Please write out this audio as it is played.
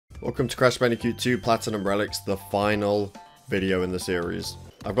Welcome to Crash Bandicoot 2 Platinum Relics, the final video in the series.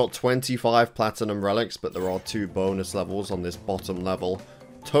 I've got 25 Platinum Relics, but there are 2 bonus levels on this bottom level.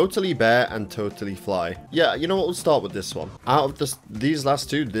 Totally Bear and Totally Fly. Yeah, you know what, we'll start with this one. Out of these last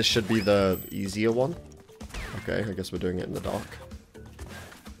 2, this should be the easier one. Okay, I guess we're doing it in the dark.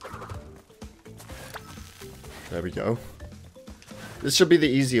 There we go. This should be the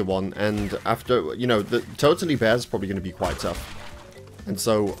easier one, and after, you know, the Totally Bear is probably going to be quite tough. And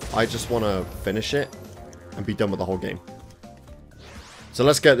so, I just want to finish it and be done with the whole game. So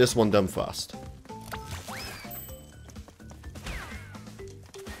let's get this one done first.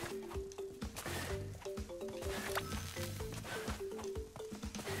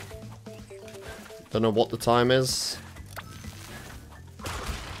 Don't know what the time is.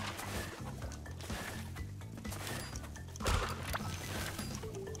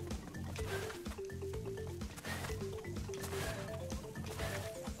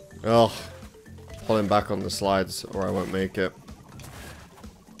 Oh, pulling back on the slides or I won't make it.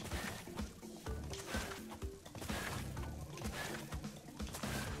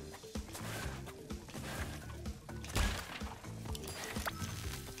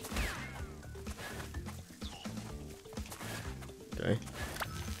 Okay.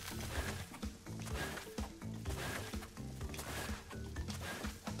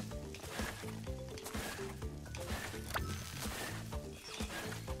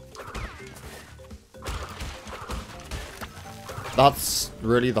 That's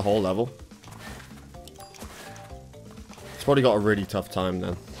really the whole level. It's probably got a really tough time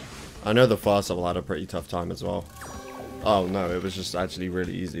then. I know the first level had a pretty tough time as well. Oh no, it was just actually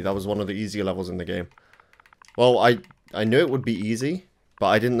really easy. That was one of the easier levels in the game. Well, I knew it would be easy, but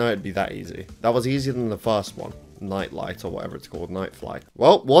I didn't know it'd be that easy. That was easier than the first one. Nightlight or whatever it's called, Night Flight.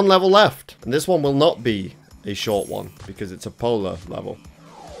 Well, 1 level left. And this one will not be a short one because it's a polar level.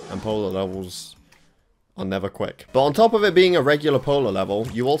 And polar levels are never quick. But on top of it being a regular polar level,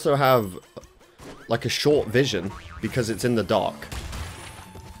 you also have like a short vision because it's in the dark.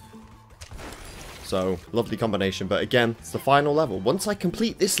 So, lovely combination. But again, it's the final level. Once I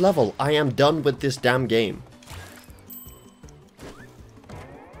complete this level, I am done with this damn game.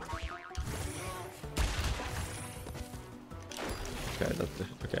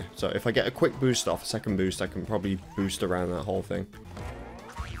 Okay, so if I get a quick boost off, a second boost, I can probably boost around that whole thing.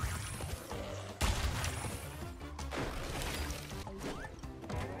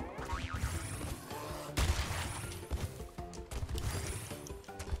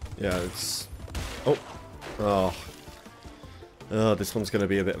 Yeah, it's... Oh, this one's going to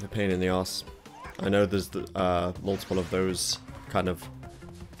be a bit of a pain in the ass. I know there's the, multiple of those kind of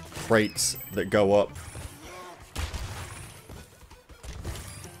crates that go up.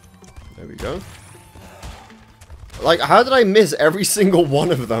 There we go. Like, how did I miss every single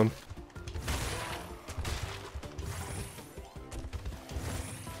one of them?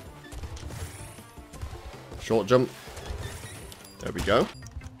 Short jump. There we go.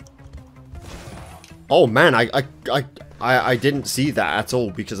 Oh man, I didn't see that at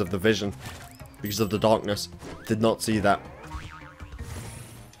all because of the vision. Because of the darkness. Did not see that.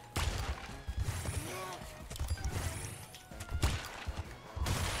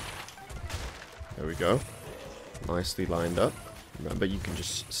 There we go. Nicely lined up. Remember, you can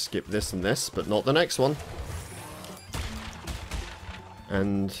just skip this and this, but not the next one.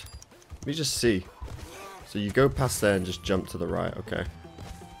 And let me just see. So you go past there and just jump to the right, okay.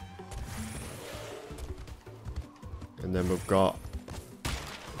 And then we've got...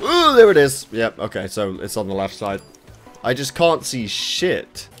 Ooh, there it is! Yep, okay, so it's on the left side. I just can't see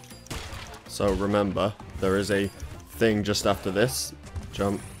shit. So remember, there is a thing just after this.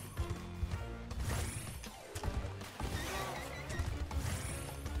 Jump.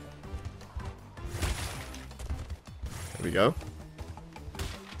 There we go.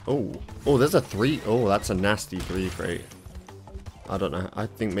 Oh, there's a 3. Oh, that's a nasty 3 crate. I don't know. I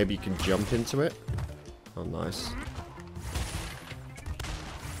think maybe you can jump into it. Oh, nice.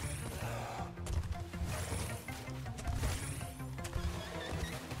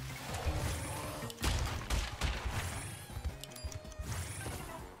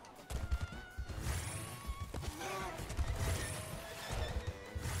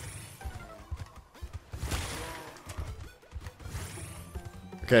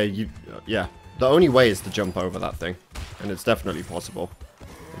 Okay, yeah. The only way is to jump over that thing. And it's definitely possible.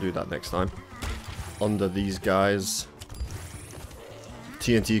 I'll do that next time. Under these guys.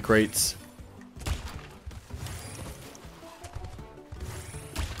 TNT crates.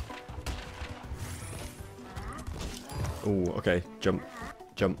 Oh, okay. Jump.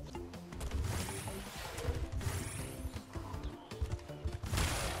 Jump.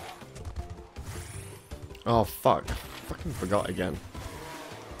 Oh, fuck. I fucking forgot again.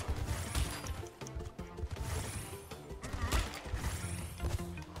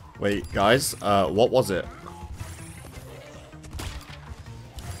 Wait, guys. What was it?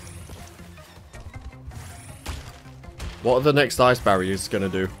 What are the next ice barriers gonna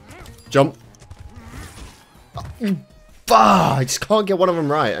do? Jump. I just can't get one of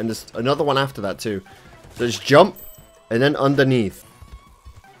them right. And there's another one after that too. So just jump. And then underneath.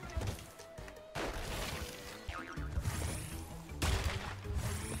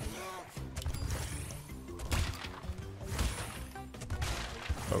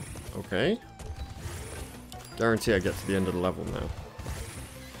 Oh, okay. Guarantee I get to the end of the level now.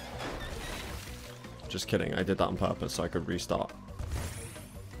 Just kidding, I did that on purpose so I could restart.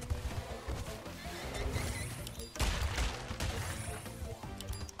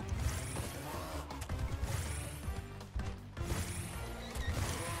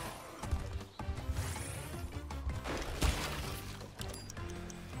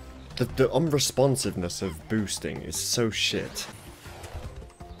 The unresponsiveness of boosting is so shit.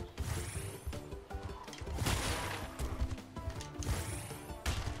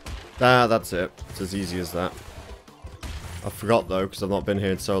 Ah, that's it. It's as easy as that. I forgot though, because I've not been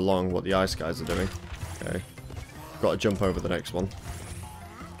here in so long, what the ice guys are doing. Okay. Got to jump over the next one.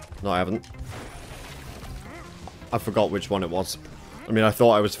 No, I haven't. I forgot which one it was. I mean, I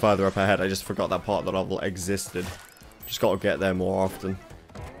thought I was further up ahead. I just forgot that part of the level existed. Just got to get there more often.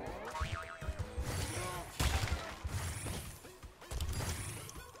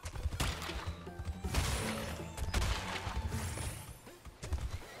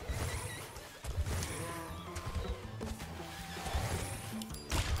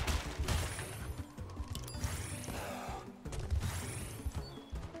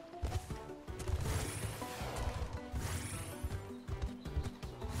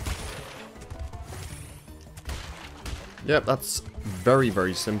 Yep, that's very,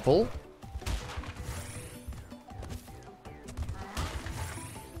 very simple.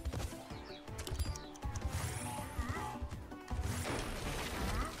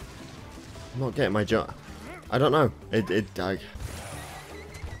 I'm not getting my jump. I don't know.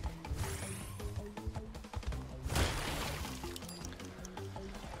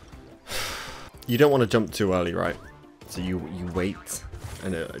 You don't want to jump too early, right? So you wait,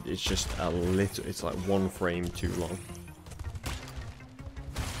 and it's just a little. It's like one frame too long.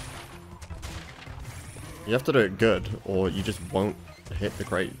 You have to do it good, or you just won't hit the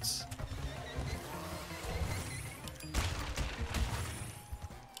crates.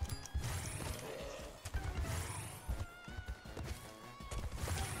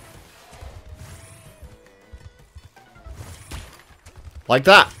 Like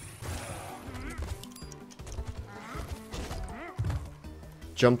that!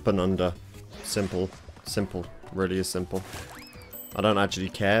 Jump and under. Simple. Simple. Really is simple. I don't actually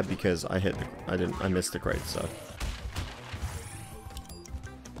care because I missed the crate, so.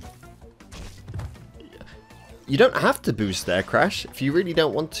 You don't have to boost there, Crash. If you really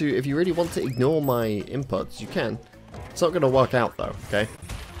don't want to, if you really want to ignore my inputs, you can. It's not going to work out though, okay?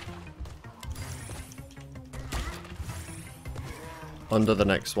 Under the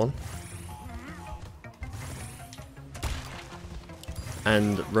next one.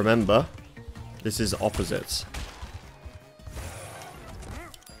 And remember, this is opposites.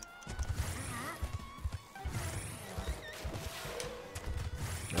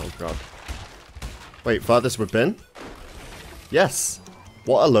 Oh god. Wait, farthest we've been? Yes!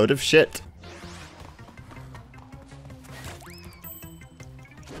 What a load of shit.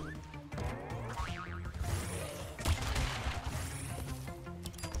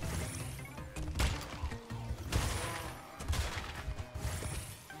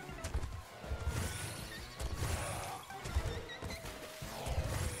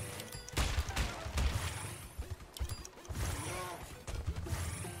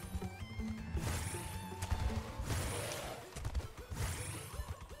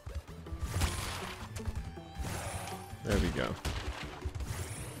 There we go.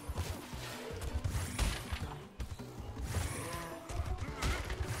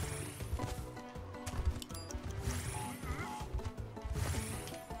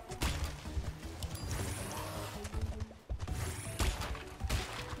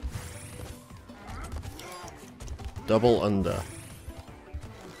 Double under.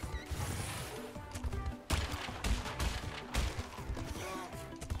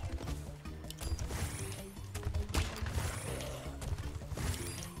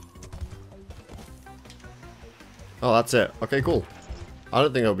 Oh, that's it. Okay, cool. I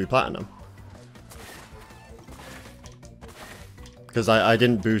don't think it'll be platinum. Because I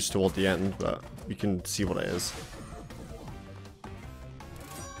didn't boost toward the end, but you can see what it is.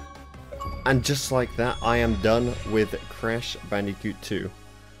 And just like that, I am done with Crash Bandicoot 2.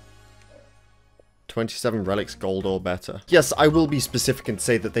 27 relics, gold or better. Yes, I will be specific and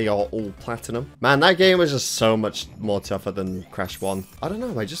say that they are all platinum. Man, that game was just so much more tougher than Crash 1. I don't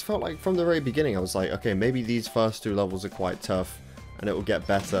know, I just felt like from the very beginning, I was like, okay, maybe these first 2 levels are quite tough, and it will get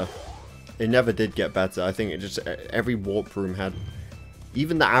better. It never did get better. I think it just, every warp room had,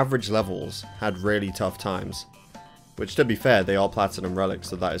 even the average levels had really tough times. Which, to be fair, they are platinum relics,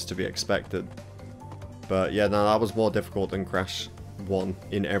 so that is to be expected. But yeah, no, that was more difficult than Crash 1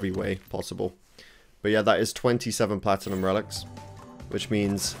 in every way possible. But yeah, that is 27 platinum relics, which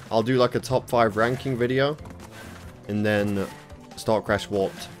means I'll do like a top 5 ranking video, and then start Crash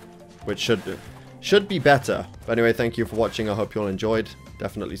Warped, which should be better. But anyway, thank you for watching. I hope you all enjoyed.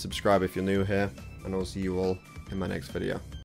 Definitely subscribe if you're new here, and I'll see you all in my next video.